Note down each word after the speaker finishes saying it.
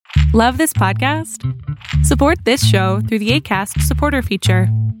Love this podcast? Support this show through the Acast supporter feature.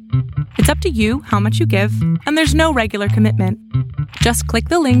 It's up to you how much you give, and there's no regular commitment. Just click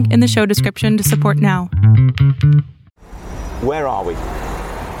the link in the show description to support now. Where are we?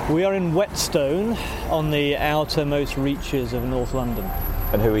 We are in Whetstone on the outermost reaches of North London.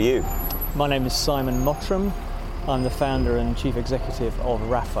 And who are you? My name is Simon Mottram. I'm the founder and chief executive of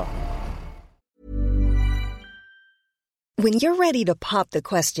Rapha. When you're ready to pop the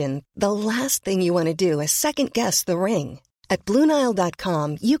question, the last thing you want to do is second-guess the ring. At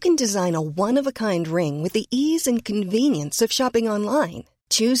BlueNile.com, you can design a one-of-a-kind ring with the ease and convenience of shopping online.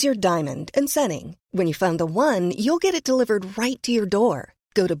 Choose your diamond and setting. When you find the one, you'll get it delivered right to your door.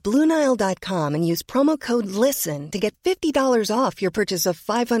 Go to BlueNile.com and use promo code LISTEN to get $50 off your purchase of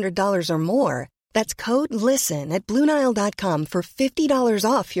 $500 or more. That's code LISTEN at BlueNile.com for $50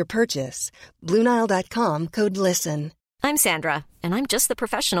 off your purchase. BlueNile.com, code LISTEN. I'm Sandra, and I'm just the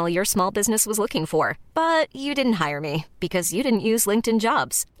professional your small business was looking for. But you didn't hire me because you didn't use LinkedIn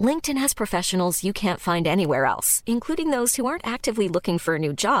Jobs. LinkedIn has professionals you can't find anywhere else, including those who aren't actively looking for a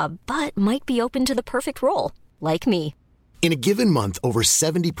new job, but might be open to the perfect role, like me. In a given month, over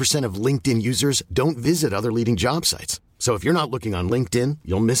 70% of LinkedIn users don't visit other leading job sites. So if you're not looking on LinkedIn,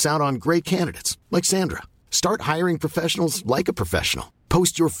 you'll miss out on great candidates like Sandra. Start hiring professionals like a professional.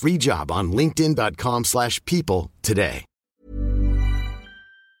 Post your free job on linkedin.com/people today.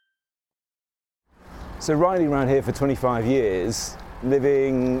 So riding around here for 25 years,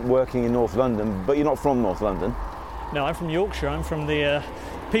 living, working in North London, but you're not from North London. No, I'm from Yorkshire. I'm from the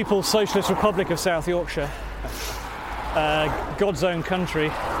People's Socialist Republic of South Yorkshire. God's own country.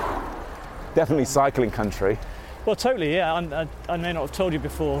 Definitely cycling country. Well, totally, yeah. I may not have told you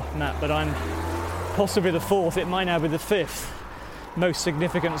before, Matt, but I'm possibly the fourth, it might now be the fifth most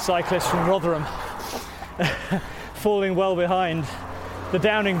significant cyclist from Rotherham. Falling well behind the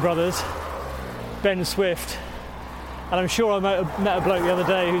Downing brothers, Ben Swift, and I'm sure I met a bloke the other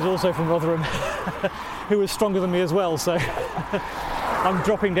day who's also from Rotherham who was stronger than me as well, so I'm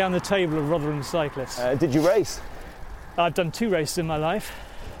dropping down the table of Rotherham cyclists. Did you race? I've done 2 races in my life,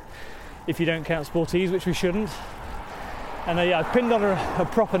 if you don't count Sportees, which we shouldn't. And I pinned on a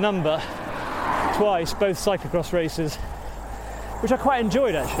proper number twice, both cyclocross races, which I quite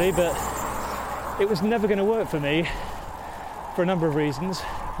enjoyed actually, but it was never going to work for me for a number of reasons.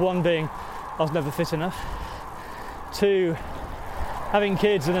 One being I was never fit enough. 2, having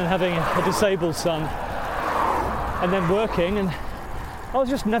kids and then having a disabled son and then working, and I was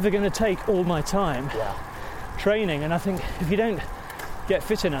just never going to take all my time training. And I think if you don't get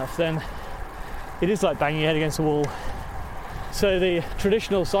fit enough, then it is like banging your head against a wall. So the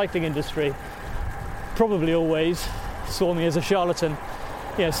traditional cycling industry probably always saw me as a charlatan,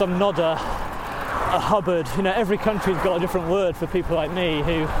 some nodder, a Hubbard. Every country's got a different word for people like me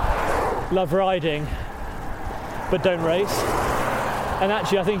who love riding but don't race. And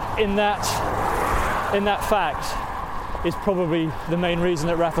actually I think in that fact is probably the main reason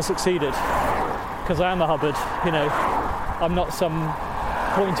that Rapha succeeded, because I am a Hubbard. I'm not some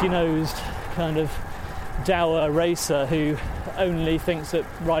pointy-nosed kind of dour racer who only thinks that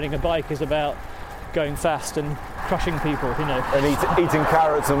riding a bike is about going fast and crushing people, And eating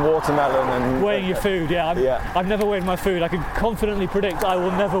carrots and watermelon and... Weighing your food, I've never weighed my food. I can confidently predict I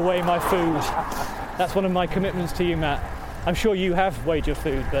will never weigh my food. That's one of my commitments to you, Matt. I'm sure you have weighed your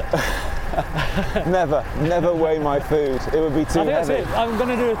food, but... never weigh my food. It would be too heavy. That's it. I'm going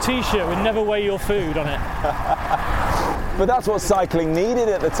to do a t-shirt with never weigh your food on it. But that's what cycling needed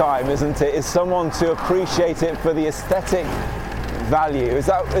at the time, isn't it? Is someone to appreciate it for the aesthetic value. Is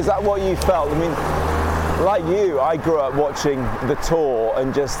that what you felt? I mean, like you, I grew up watching the Tour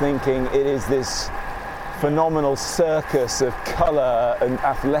and just thinking it is this phenomenal circus of colour and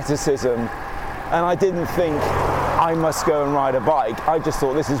athleticism, and I didn't think I must go and ride a bike. I just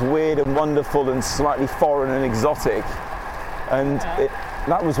thought this is weird and wonderful and slightly foreign and exotic, and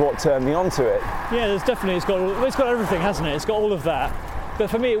that was what turned me onto it. Yeah, there's definitely, it's got everything, hasn't it? It's got all of that. But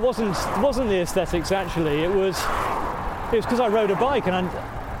for me, it wasn't the aesthetics actually. It was because I rode a bike, and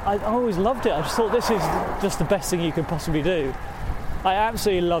I always loved it. I just thought this is just the best thing you could possibly do. I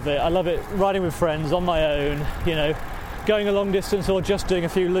absolutely love it. I love it riding with friends on my own, going a long distance or just doing a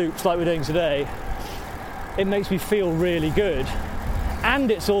few loops like we're doing today. It makes me feel really good.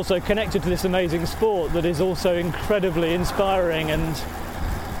 And it's also connected to this amazing sport that is also incredibly inspiring and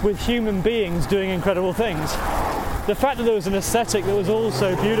with human beings doing incredible things. The fact that there was an aesthetic that was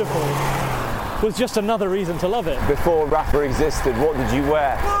also beautiful was just another reason to love it. Before Rapha existed, what did you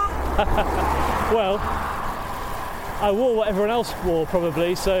wear? Well, I wore what everyone else wore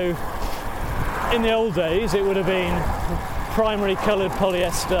probably, so in the old days it would have been primary coloured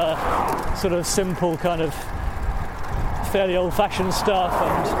polyester, sort of simple kind of fairly old-fashioned stuff,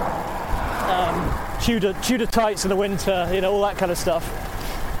 and Tudor tights in the winter, all that kind of stuff.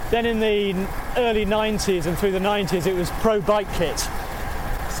 Then in the early 90s and through the 90s, it was Pro Bike Kit.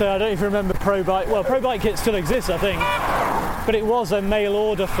 So I don't even remember Pro Bike. Well, Pro Bike Kit still exists, I think, but it was a mail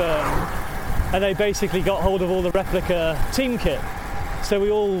order firm, and they basically got hold of all the replica team kit. So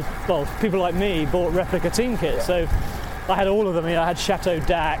people like me bought replica team kit. So I had all of them. I had Chateau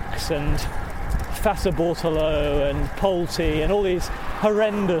Dax and Fassa Bortolo and Polti and all these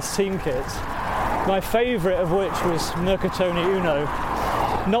horrendous team kits. My favourite of which was Mercatoni Uno.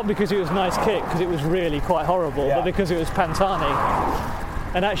 Not because it was a nice kit, because it was really quite horrible, but because it was Pantani.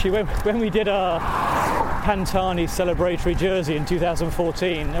 And actually, when we did our Pantani celebratory jersey in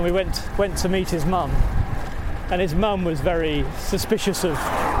 2014, and we went to meet his mum, and his mum was very suspicious of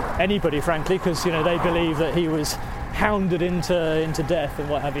anybody, frankly, because they believe that he was hounded into death and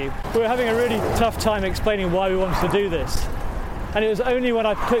what have you. We were having a really tough time explaining why we wanted to do this, and it was only when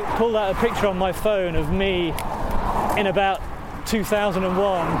I pulled out a picture on my phone of me in about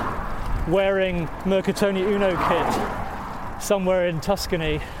 2001 wearing Mercatoni Uno kit somewhere in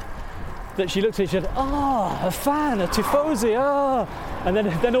Tuscany that she looked at it and said, a fan, a tifosi, and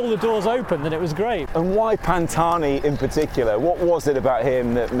then all the doors opened and it was great. And why Pantani in particular? What was it about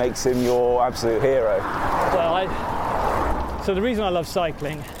him that makes him your absolute hero? Well, so the reason I love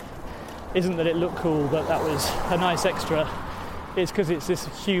cycling isn't that it looked cool, but that was a nice extra. It's because it's this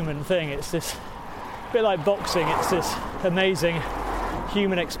human thing. It's this bit like boxing. It's this amazing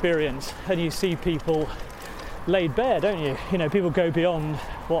human experience, and you see people laid bare, don't you? People go beyond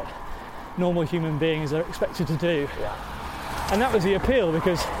what normal human beings are expected to do. Yeah. And that was the appeal,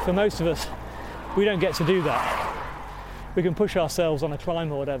 because for most of us, we don't get to do that. We can push ourselves on a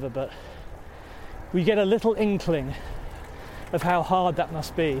climb or whatever, but we get a little inkling of how hard that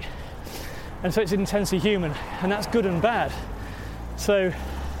must be. And so it's intensely human, and that's good and bad. So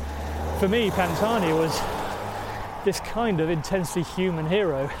for me, Pantani was this kind of intensely human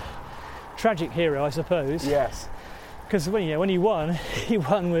hero, tragic hero, I suppose. Yes. Because when he won, he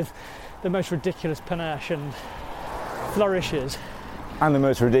won with the most ridiculous panache and flourishes. And the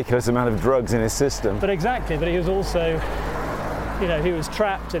most ridiculous amount of drugs in his system. But he was also, he was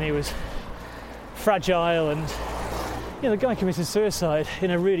trapped and he was fragile, and the guy committed suicide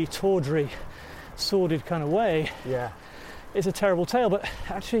in a really tawdry, sordid kind of way. Yeah. It's a terrible tale, but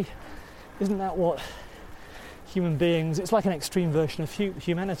actually, isn't that what human beings, it's like an extreme version of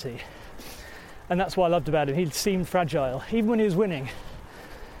humanity. And that's what I loved about him. He seemed fragile. Even when he was winning,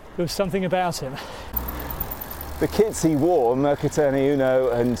 there was something about him. The kits he wore, Mercatoni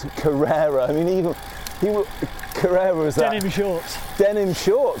Uno and Carrera, Carrera was that... Denim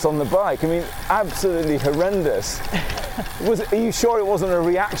shorts on the bike. Absolutely horrendous. Are you sure it wasn't a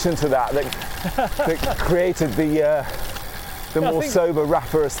reaction to that created the more sober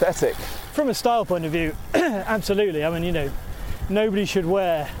rapper aesthetic? From a style point of view, absolutely. Nobody should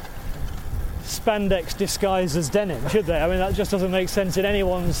wear spandex disguised as denim, should they? That just doesn't make sense in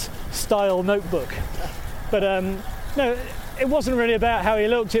anyone's style notebook. But no, it wasn't really about how he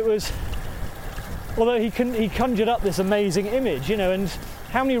looked. It was, although he conjured up this amazing image, and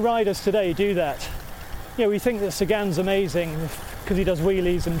how many riders today do that? We think that Sagan's amazing because he does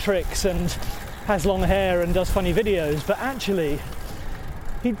wheelies and tricks and has long hair and does funny videos, but actually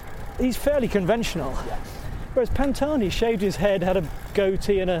he's fairly conventional. Yeah. Whereas Pantani shaved his head, had a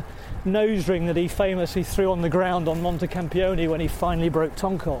goatee and a nose ring that he famously threw on the ground on Monte Campione when he finally broke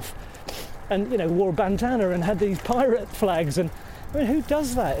Tonkov, and wore a bandana and had these pirate flags. And who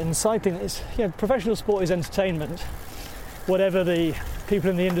does that in cycling? It's professional sport is entertainment, whatever the people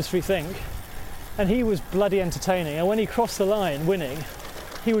in the industry think, and he was bloody entertaining. And when he crossed the line winning,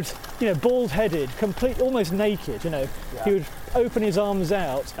 he would bald-headed, almost naked, he would open his arms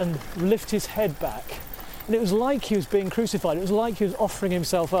out and lift his head back, and it was like he was being crucified. It was like he was offering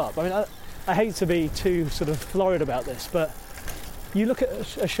himself up. I hate to be too sort of florid about this, but you look at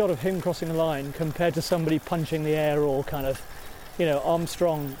a shot of him crossing the line compared to somebody punching the air or kind of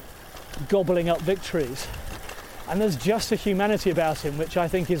Armstrong gobbling up victories, and there's just a humanity about him which I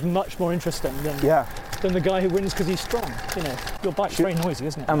think is much more interesting than the guy who wins because he's strong. Your bike's very noisy,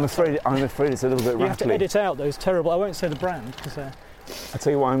 isn't it? I'm afraid it's a little bit rattly. You have to edit out those terrible, I won't say the brand, because I'll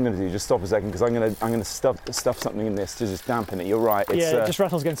tell you what I'm going to do, just stop a second, because I'm going to stuff something in this to just dampen it. You're right. It just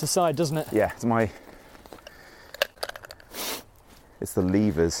rattles against the side, doesn't it? Yeah, it's the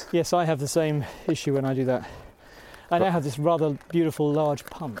levers. Yes, I have the same issue when I do that. I now have this rather beautiful large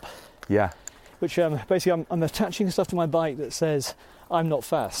pump. Yeah. Which basically I'm attaching stuff to my bike that says I'm not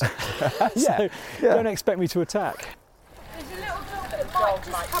fast. So don't expect me to attack. dog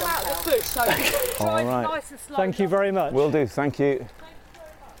might come out of the bush, so All right. nice and slow. Thank you very much. Will do, thank you.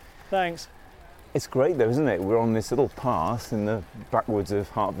 Thanks. It's great though, isn't it? We're on this little path in the backwoods of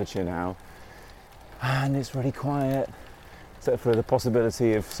Hertfordshire now, and it's really quiet, except for the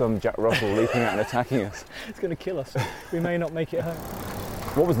possibility of some Jack Russell leaping out and attacking us. It's going to kill us. We may not make it home.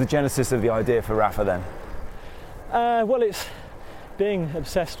 What was the genesis of the idea for Rafa then? Well, it's being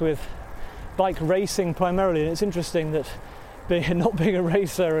obsessed with bike racing primarily, and it's interesting that not being a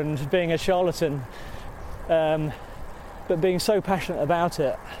racer and being a charlatan, but being so passionate about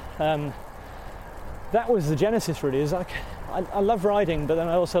it, that was the genesis really. Is like I love riding, but then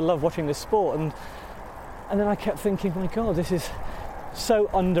I also love watching this sport, and then I kept thinking, my God, this is so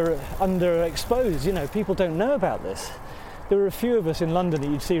underexposed. You know, people don't know about this. There were a few of us in London that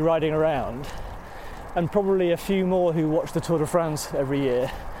you'd see riding around, and probably a few more who watch the Tour de France every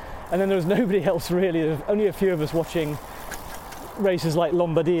year. And then there was nobody else really. There was only a few of us watching races like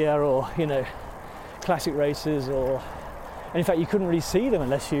Lombardia or, you know, classic races, and in fact you couldn't really see them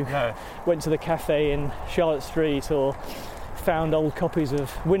unless you went to the cafe in Charlotte Street or found old copies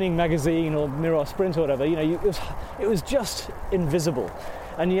of Winning Magazine or Mirror Sprint or whatever. You know, it was just invisible,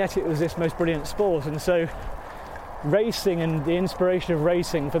 and yet it was this most brilliant sport. And so racing and the inspiration of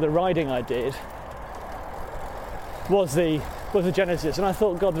racing for the riding I did was the genesis. And I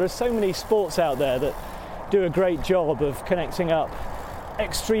thought, God, there are so many sports out there that do a great job of connecting up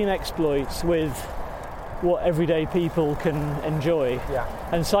extreme exploits with what everyday people can enjoy. Yeah.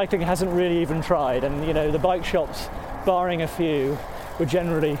 And cycling hasn't really even tried. And you know, the bike shops, barring a few, were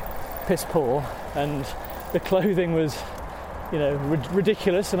generally piss poor, and the clothing was, you know,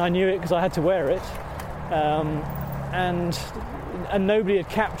 ridiculous, and I knew it because I had to wear it. And nobody had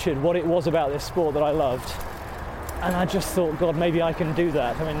captured what it was about this sport that I loved. And I just thought, God, maybe I can do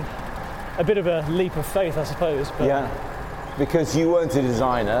that. I mean, a bit of a leap of faith, I suppose. But yeah, because you weren't a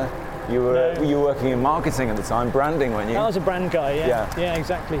designer. You were working in marketing at the time, branding, weren't you? I was a brand guy, yeah,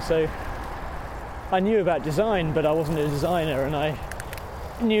 exactly. So I knew about design, but I wasn't a designer, and I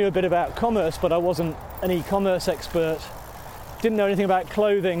knew a bit about commerce, but I wasn't an e-commerce expert. Didn't know anything about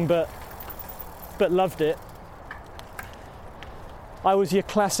clothing, but loved it. I was your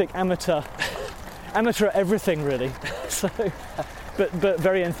classic amateur at everything, really. So, but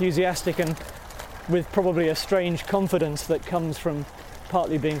very enthusiastic, and with probably a strange confidence that comes from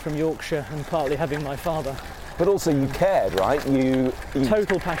partly being from Yorkshire and partly having my father. But also you cared, right? You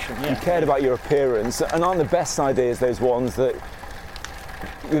total passion, yeah. You cared about your appearance, and aren't the best ideas those ones that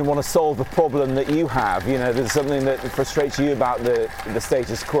you want to solve the problem that you have? You know, there's something that frustrates you about the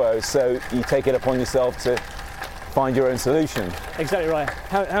status quo, so you take it upon yourself to find your own solution. Exactly right.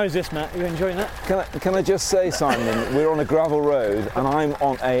 How is this, Matt? Are you enjoying that? Can I just say, Simon, we're on a gravel road and I'm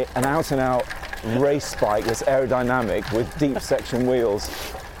on an out-and-out race bike that's aerodynamic with deep section wheels.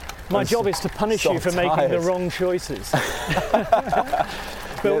 My job is to punish you for making the wrong choices.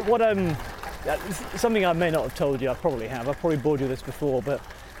 But what something I may not have told you, I probably have. I've probably bored you with this before, but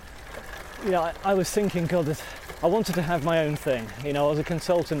you know, I was thinking, God, I wanted to have my own thing. You know, I was a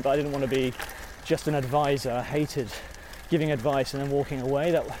consultant, but I didn't want to be just an advisor. I hated giving advice and then walking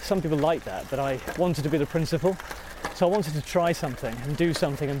away. Some people like that, but I wanted to be the principal. So I wanted to try something and do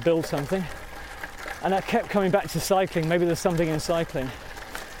something and build something. And I kept coming back to cycling. Maybe there's something in cycling.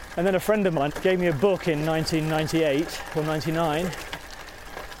 And then a friend of mine gave me a book in 1998 or 99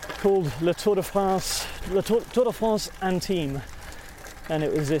 called Le Tour de France Intime. And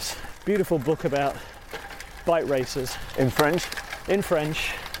it was this beautiful book about bike races. In French? In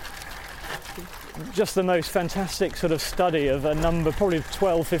French. Just the most fantastic sort of study of a number, probably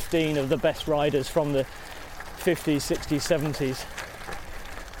 12, 15 of the best riders from the 50s, 60s, 70s.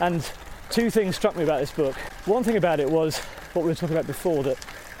 And two things struck me about this book. One thing about it was what we were talking about before, that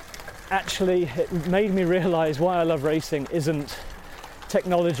actually it made me realise why I love racing isn't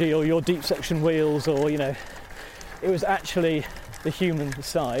technology or your deep section wheels, or, you know, it was actually the human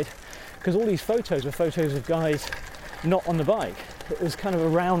side. Because all these photos were photos of guys not on the bike. It was kind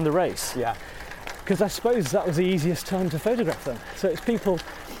of around the race. Yeah. Because I suppose that was the easiest time to photograph them. So it's people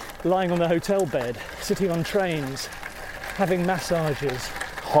lying on their hotel bed, sitting on trains, having massages.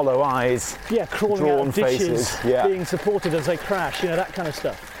 Hollow eyes. Yeah, crawling out of ditches, being supported as they crash, you know, that kind of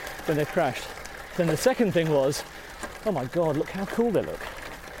stuff, when they crashed. Then the second thing was, oh my God, look how cool they look.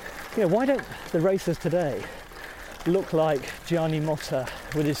 You know, why don't the racers today look like Gianni Motta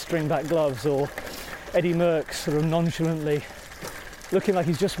with his stringback gloves, or Eddie Merckx sort of nonchalantly looking like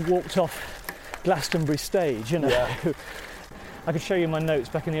he's just walked off Glastonbury stage, you know? Yeah. I could show you my notes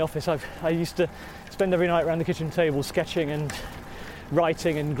back in the office. I used to spend every night around the kitchen table sketching and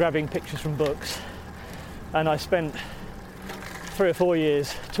writing and grabbing pictures from books, and I spent 3 or 4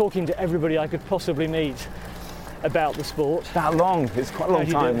 years talking to everybody I could possibly meet about the sport. That long? It's quite a long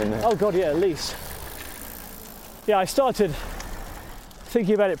time, isn't it? Oh God, yeah, at least. Yeah, I started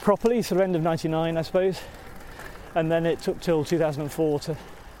thinking about it properly, sort of end of 99, I suppose. And then it took till 2004 to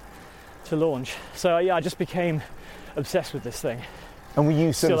launch. So yeah, I just became obsessed with this thing. And were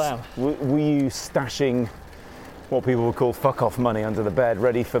you Still am. were you stashing what people would call fuck off money under the bed,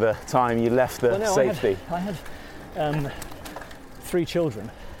 ready for the time you left the safety? I had 3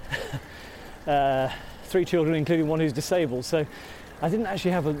 children. 3 children, including one who's disabled. So I didn't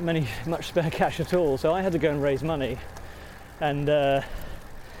actually have much spare cash at all. So I had to go and raise money. And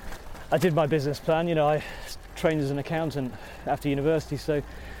I did my business plan. You know, I trained as an accountant after university, so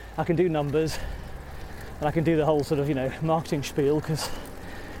I can do numbers. And I can do the whole sort of, you know, marketing spiel because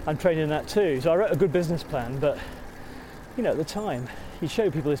I'm trained in that too. So I wrote a good business plan, but, you know, at the time, you show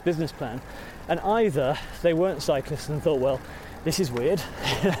people this business plan and either they weren't cyclists and thought, well, this is weird.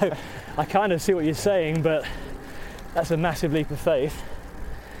 You know, I kind of see what you're saying, but that's a massive leap of faith.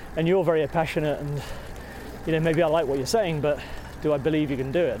 And you're very passionate and, you know, maybe I like what you're saying, but do I believe you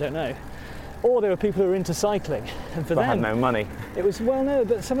can do it? I don't know. Or there were people who were into cycling and for them... had no money. It was, well, no,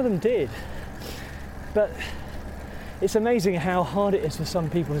 but some of them did. But it's amazing how hard it is for some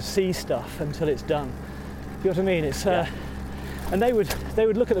people to see stuff until it's done. You know what I mean? It's and they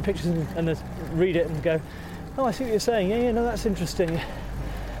would look at the pictures and read it and go, oh, I see what you're saying. Yeah, no, that's interesting.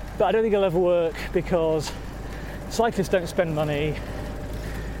 But I don't think it'll ever work because cyclists don't spend money.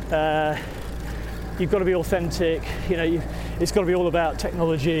 You've got to be authentic. You know, it's got to be all about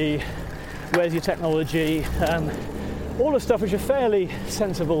technology. Where's your technology? All the stuff which are fairly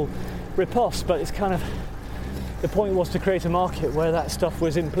sensible ripoffs, but it's kind of the point was to create a market where that stuff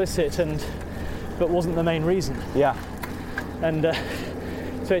was implicit but wasn't the main reason. Yeah. And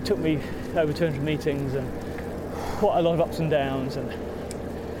so it took me over 200 meetings and quite a lot of ups and downs, and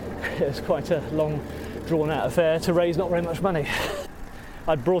it was quite a long drawn out affair to raise not very much money.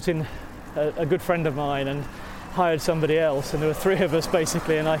 I'd brought in a good friend of mine and hired somebody else, and there were 3 of us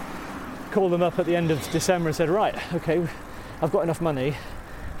basically, and I called them up at the end of December and said, right, okay, I've got enough money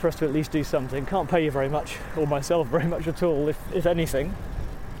for us to at least do something. Can't pay you very much, or myself very much at all, if anything.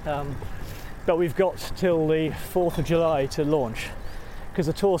 But we've got till the 4th of July to launch, because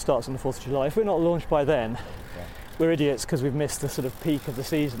the tour starts on the 4th of July. If we're not launched by then, we're idiots because we've missed the sort of peak of the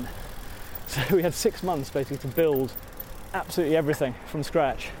season. So we had 6 months basically to build absolutely everything from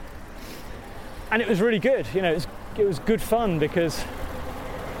scratch. And it was really good, you know, it was good fun because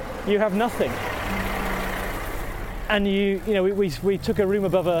you have nothing. And you know, we took a room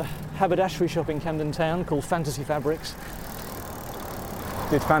above a haberdashery shop in Camden Town called Fantasy Fabrics.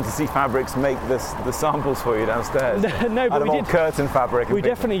 Did Fantasy Fabrics make the samples for you downstairs? No, but we did. Curtain fabric. We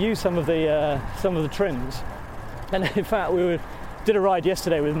definitely used some of the trims. And in fact, did a ride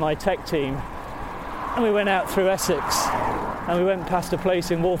yesterday with my tech team, and we went out through Essex, and we went past a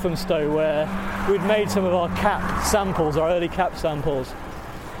place in Walthamstow where we'd made some of our cap samples, our early cap samples.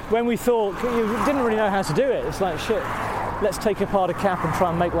 When we thought, you didn't really know how to do it, it's like, shit, let's take apart a cap and try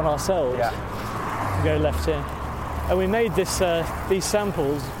and make one ourselves. Yeah. And go left in. And we made these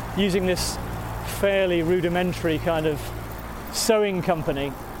samples using this fairly rudimentary kind of sewing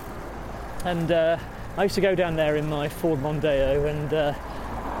company. And I used to go down there in my Ford Mondeo and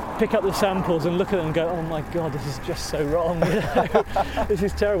pick up the samples and look at them and go, oh my God, this is just so wrong. You know? This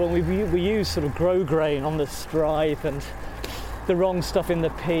is terrible. And we used sort of grow grain on the stripe and the wrong stuff in the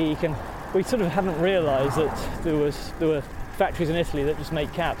peak, and we sort of haven't realised that there were factories in Italy that just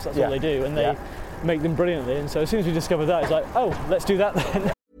make caps. That's all they do, and they make them brilliantly. And so as soon as we discovered that, it's like, oh, let's do that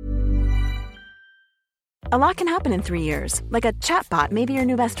then. A lot can happen in 3 years, like a chatbot may be your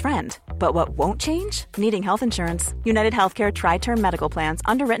new best friend. But what won't change? Needing health insurance. United Healthcare Tri-Term Medical Plans,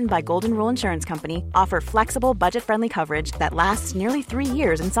 underwritten by Golden Rule Insurance Company, offer flexible, budget-friendly coverage that lasts nearly 3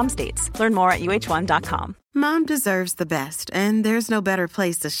 years in some states. Learn more at uh1.com. Mom deserves the best, and there's no better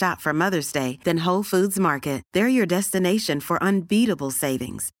place to shop for Mother's Day than Whole Foods Market. They're your destination for unbeatable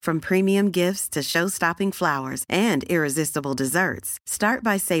savings, from premium gifts to show-stopping flowers and irresistible desserts. Start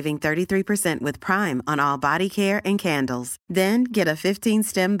by saving 33% with Prime on all body care and candles. Then get a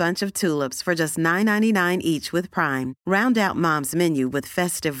 15-stem bunch of tulips for just $9.99 each with Prime. Round out Mom's menu with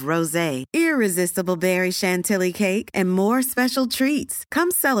festive rosé, irresistible berry chantilly cake, and more special treats.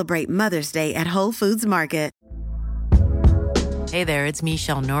 Come celebrate Mother's Day at Whole Foods Market. Hey there, it's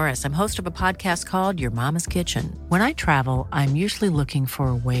Michelle Norris. I'm host of a podcast called Your Mama's Kitchen. When I travel, I'm usually looking for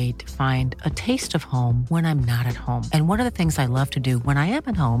a way to find a taste of home when I'm not at home. And one of the things I love to do when I am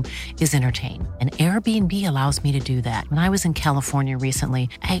at home is entertain. And Airbnb allows me to do that. When I was in California recently,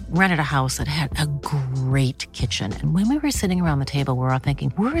 I rented a house that had a great kitchen. And when we were sitting around the table, we were all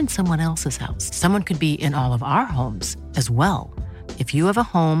thinking, we're in someone else's house. Someone could be in all of our homes as well. If you have a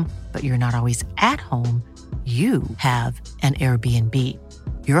home, but you're not always at home, you have an Airbnb.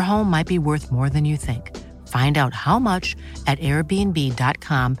 Your home might be worth more than you think. Find out how much at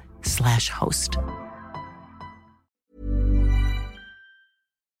airbnb.com/host.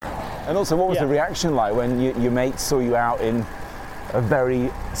 And also, what was the reaction like when your mates saw you out in a very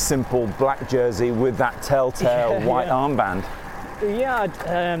simple black jersey with that telltale white armband? Yeah,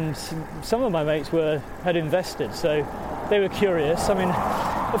 some of my mates had invested, so they were curious. I mean,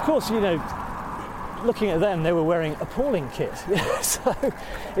 of course, looking at them, they were wearing appalling kit. So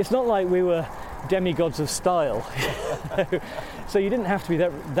it's not like we were demigods of style. So you didn't have to be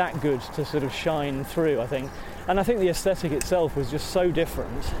that good to sort of shine through, I think. And I think the aesthetic itself was just so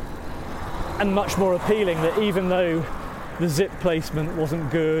different and much more appealing that even though the zip placement wasn't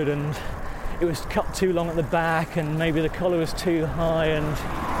good and it was cut too long at the back and maybe the collar was too high and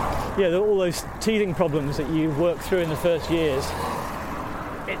there were all those teething problems that you work through in the first years,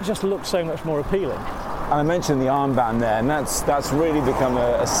 it just looked so much more appealing. And I mentioned the armband there, and that's really become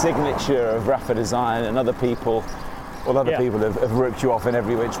a signature of Rapha Design, and other people have ripped you off in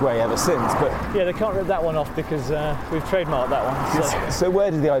every which way ever since. But they can't rip that one off because we've trademarked that one. So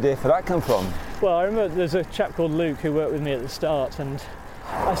where did the idea for that come from? Well, I remember there's a chap called Luke who worked with me at the start, and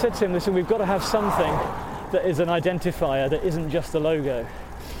I said to him, listen, we've got to have something that is an identifier that isn't just the logo.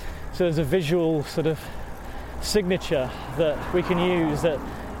 So there's a visual sort of signature that we can use that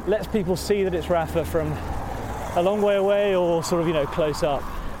lets people see that it's Rapha from a long way away or sort of, close up.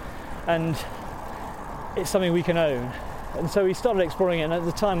 And it's something we can own. And so we started exploring it, and at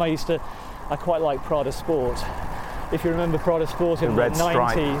the time I quite liked Prada Sport. If you remember Prada Sport in the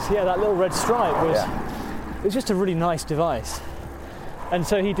 90s, stripe. that little red stripe it was just a really nice device. And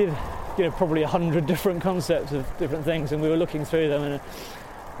so he did, probably 100 different concepts of different things, and we were looking through them, and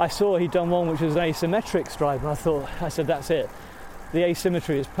I saw he'd done one which was an asymmetric stripe, and I said, that's it. The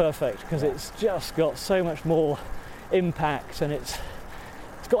asymmetry is perfect because it's just got so much more impact, and it's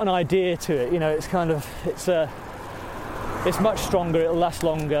got an idea to it. It's kind of it's much stronger. It'll last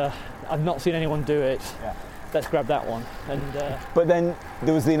longer. I've not seen anyone do it. Let's grab that one. And but then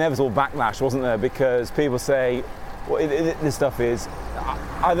there was the inevitable backlash, wasn't there? Because people say, well, this stuff is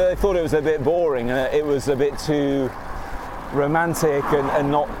either they thought it was a bit boring and it was a bit too romantic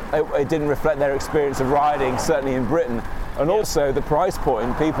and not. It didn't reflect their experience of riding, certainly in Britain. And also the price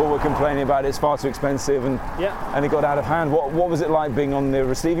point, people were complaining about it's far too expensive and it got out of hand. What was it like being on the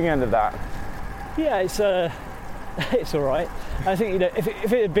receiving end of that? Yeah, it's all right. I think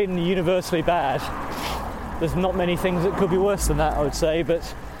if it had been universally bad, there's not many things that could be worse than that, I would say.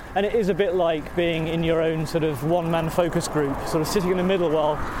 And it is a bit like being in your own sort of one-man focus group, sort of sitting in the middle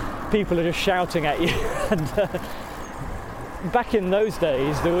while people are just shouting at you. And back in those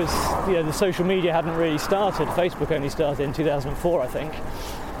days, there was, the social media hadn't really started. Facebook only started in 2004, I think.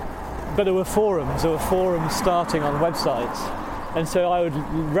 But there were forums starting on websites. And so I would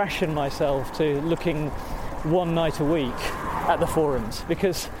ration myself to looking one night a week at the forums,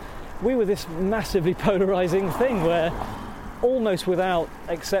 because we were this massively polarizing thing where almost without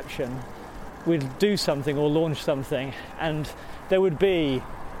exception, we'd do something or launch something and there would be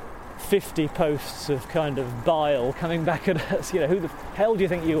 50 posts of kind of bile coming back at us, who the hell do you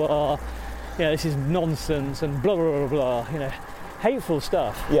think you are? This is nonsense and blah, blah, blah, blah, hateful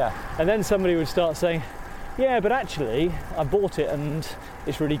stuff. Yeah. And then somebody would start saying, yeah, but actually I bought it and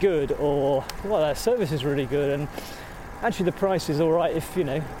it's really good, or, well, that service is really good, and actually the price is all right if,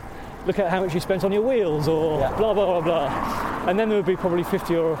 look at how much you spent on your wheels, or blah, blah, blah, blah. And then there would be probably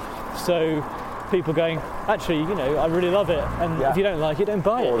 50 or so people going, actually, I really love it, and if you don't like it, don't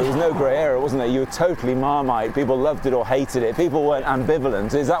buy it. There was no grey area, wasn't there? You were totally Marmite. People loved it or hated it. People weren't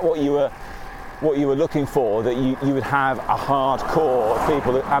ambivalent. Is that what you were looking for? That you would have a hardcore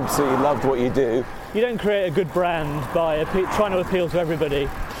people that absolutely loved what you do? You don't create a good brand by trying to appeal to everybody,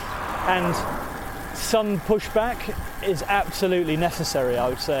 and some pushback is absolutely necessary, I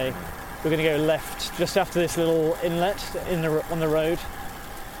would say. We're going to go left just after this little inlet on the road.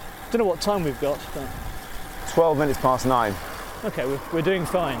 Don't know what time we've got, but 12 minutes past 9. Okay, we're doing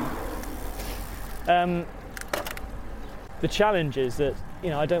fine. The challenge is that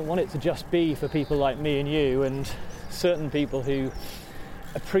I don't want it to just be for people like me and you and certain people who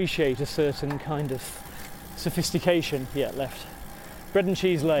appreciate a certain kind of sophistication. Yeah, left. Bread and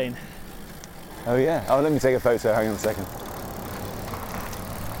Cheese Lane. Oh yeah. Oh, let me take a photo. Hang on a second.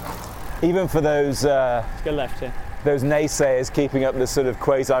 Even for those let's go left here. Those naysayers keeping up the sort of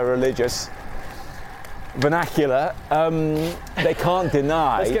quasi-religious vernacular, they can't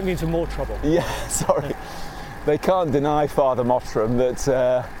deny... Let's get me into more trouble. Yeah, sorry. They can't deny, Father Mottram,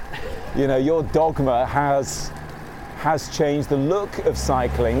 that your dogma has changed the look of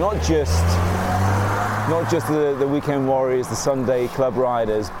cycling, not just the weekend warriors, the Sunday club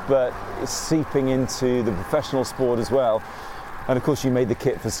riders, but it's seeping into the professional sport as well. And of course, you made the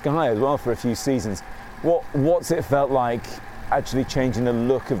kit for Sky as well for a few seasons. What's it felt like actually changing the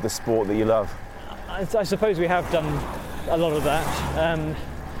look of the sport that you love? I suppose we have done a lot of that.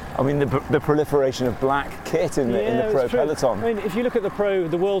 I mean, the proliferation of black kit in the pro peloton. I mean, if you look at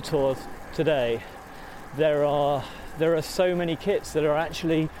the World Tour today, there are so many kits that are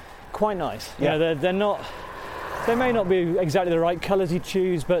actually quite nice. Yeah. They may not be exactly the right colours you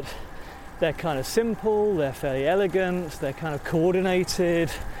choose, but they're kind of simple, they're fairly elegant, they're kind of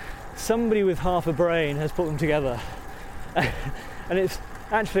coordinated. Somebody with half a brain has put them together. And it's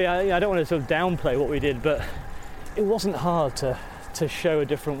actually, I don't want to sort of downplay what we did, but it wasn't hard to show a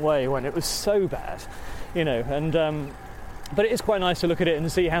different way when it was so bad, but it is quite nice to look at it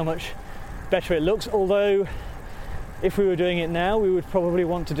and see how much better it looks, although if we were doing it now, we would probably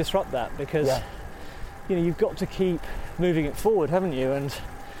want to disrupt that, because you've got to keep moving it forward, haven't you? And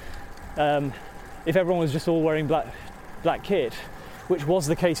if everyone was just all wearing black kit, which was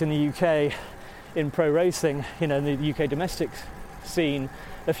the case in the UK in pro racing, in the UK domestic scene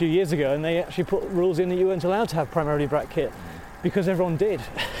a few years ago, and they actually put rules in that you weren't allowed to have primarily black kit because everyone did.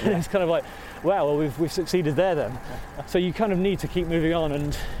 It's kind of like, wow, well, we've succeeded there then. So you kind of need to keep moving on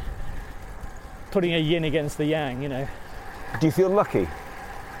and putting a yin against the yang, Do you feel lucky?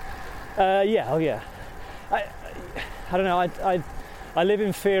 Yeah. I don't know. I live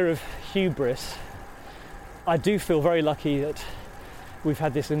in fear of hubris. I do feel very lucky that we've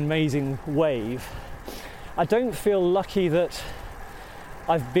had this amazing wave. I don't feel lucky that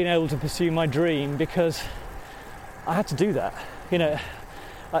I've been able to pursue my dream, because I had to do that,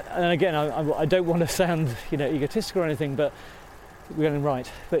 and again, I don't want to sound, egotistical or anything, but we're getting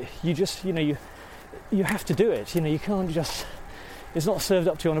right. But you just, you have to do it. You can't just. It's not served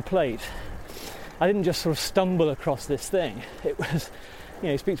up to you on a plate. I didn't just sort of stumble across this thing. It was,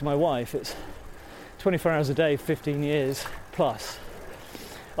 speak to my wife. It's 24 hours a day, 15 years plus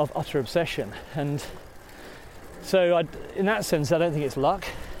of utter obsession, and so in that sense, I don't think it's luck.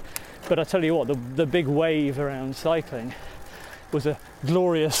 But I tell you what, the big wave around cycling was a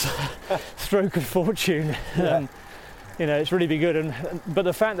glorious stroke of fortune. Yeah. It's really been good. But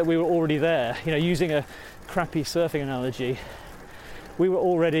the fact that we were already there, using a crappy surfing analogy, we were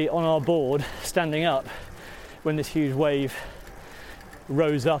already on our board, standing up, when this huge wave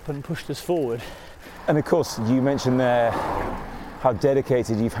rose up and pushed us forward. And of course, you mentioned there how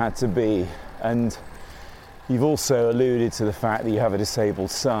dedicated you've had to be, and you've also alluded to the fact that you have a disabled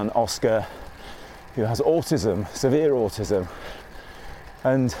son, Oscar, who has autism, severe autism.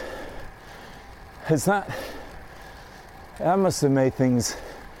 And that must have made things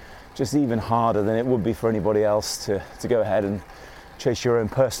just even harder than it would be for anybody else to go ahead and chase your own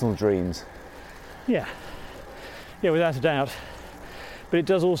personal dreams. Yeah, without a doubt. But it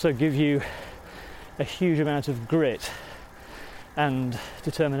does also give you a huge amount of grit and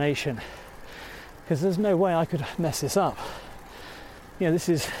determination, because there's no way I could mess this up. This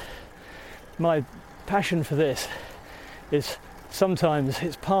is my passion for this. Is sometimes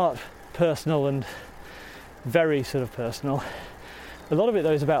it's part personal and very sort of personal. A lot of it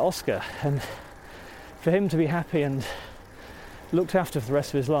though is about Oscar, and for him to be happy and looked after for the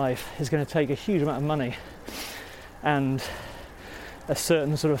rest of his life is going to take a huge amount of money and a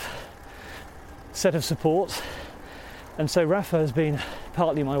certain sort of set of supports, and so Rafa has been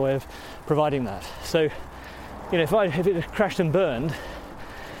partly my way of providing that. So if it had crashed and burned,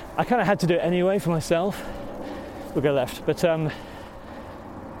 I kind of had to do it anyway for myself. We'll go left, but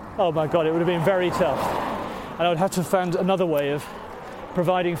oh my god, it would have been very tough, and I would have to find another way of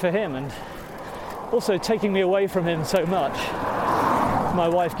providing for him, and also taking me away from him so much. My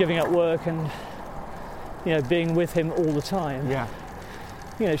wife giving up work and being with him all the time.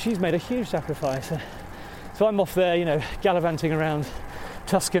 She's made a huge sacrifice. So I'm off there, gallivanting around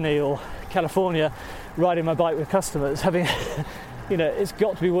Tuscany or California, riding my bike with customers, having, it's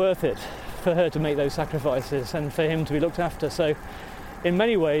got to be worth it for her to make those sacrifices and for him to be looked after. So in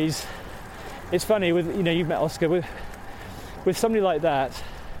many ways, it's funny with, you've met Oscar, with somebody like that,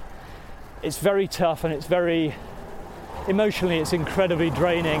 it's very tough, and it's very, emotionally it's incredibly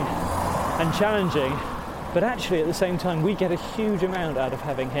draining and challenging, but actually at the same time we get a huge amount out of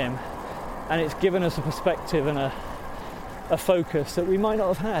having him, and it's given us a perspective and a focus that we might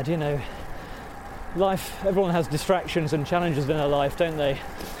not have had. Life, everyone has distractions and challenges in their life, don't they?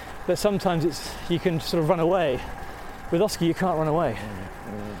 but sometimes you can sort of run away. With Oscar, you can't run away.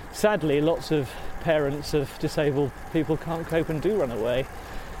 Sadly, lots of parents of disabled people can't cope and do run away.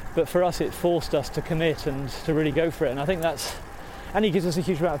 But for us, it forced us to commit and to really go for it. And I think and he gives us a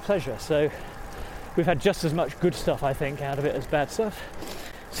huge amount of pleasure. So we've had just as much good stuff, I think, out of it as bad stuff.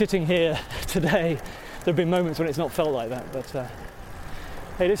 Sitting here today, there have been moments when it's not felt like that. But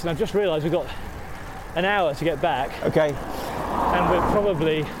hey, listen, I've just realised we've got an hour to get back. Okay. And we're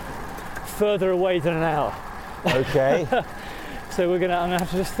probably further away than an hour. Okay. So I'm gonna have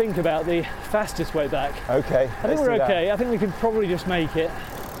to just think about the fastest way back. Okay. I think we're okay. I think we can probably just make it.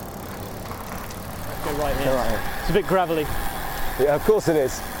 Let's go right here. Right here. It's a bit gravelly. Yeah, of course it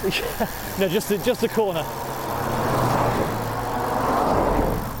is. No, just the corner.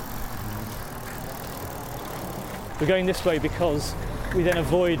 We're going this way because we then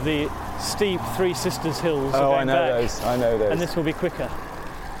avoid the steep Three Sisters hills. Oh, I know those. I know those. And this will be quicker,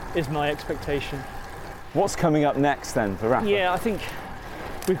 is my expectation. What's coming up next then for Rafa? Yeah, I think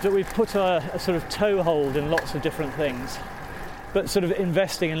we've put a sort of toehold in lots of different things, but sort of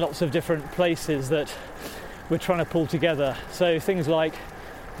investing in lots of different places that we're trying to pull together. So things like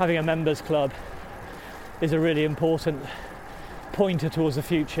having a members club is a really important pointer towards the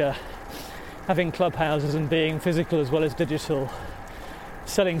future. Having clubhouses and being physical as well as digital.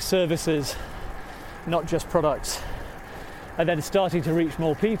 Selling services, not just products. And then starting to reach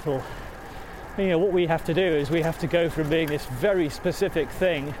more people. What we have to do is we have to go from being this very specific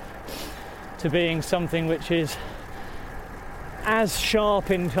thing to being something which is as sharp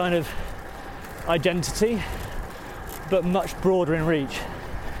in kind of identity, but much broader in reach,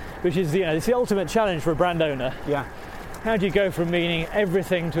 which is it's the ultimate challenge for a brand owner. Yeah. How do you go from meaning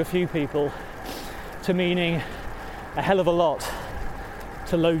everything to a few people to meaning a hell of a lot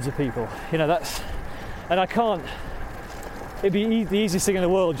to loads of people? And I can't. It'd be the easiest thing in the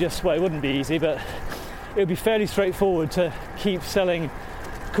world. It wouldn't be easy, but it would be fairly straightforward to keep selling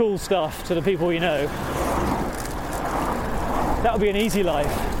cool stuff to the people we know. That would be an easy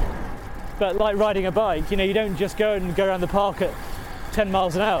life. But like riding a bike, you don't just go around the park at 10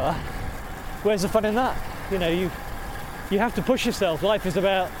 miles an hour. Where's the fun in that? You have to push yourself. Life is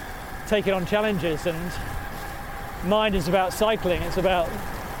about taking on challenges, and mine is about cycling. It's about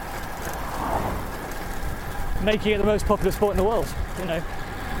making it the most popular sport in the world.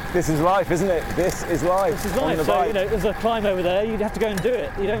 This is life, isn't it? This is life. This is life. On the so bike. there's a climb over there. You'd have to go and do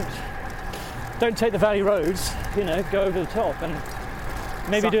it. You don't take the valley roads. Go over the top and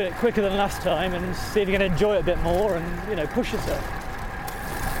maybe do it quicker than last time, and see if you can enjoy it a bit more, and push yourself.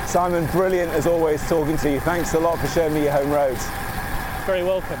 Simon, brilliant as always talking to you. Thanks a lot for showing me your home roads. Very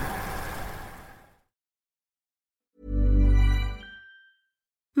welcome.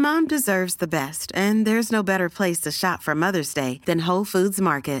 Mom deserves the best, and there's no better place to shop for Mother's Day than Whole Foods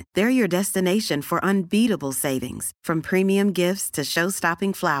Market. They're your destination for unbeatable savings, from premium gifts to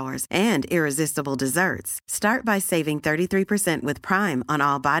show-stopping flowers and irresistible desserts. Start by saving 33% with Prime on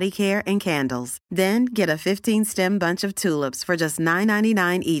all body care and candles. Then get a 15-stem bunch of tulips for just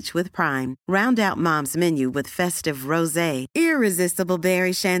 $9.99 each with Prime. Round out Mom's menu with festive rosé, irresistible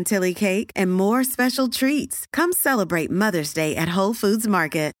berry chantilly cake, and more special treats. Come celebrate Mother's Day at Whole Foods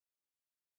Market.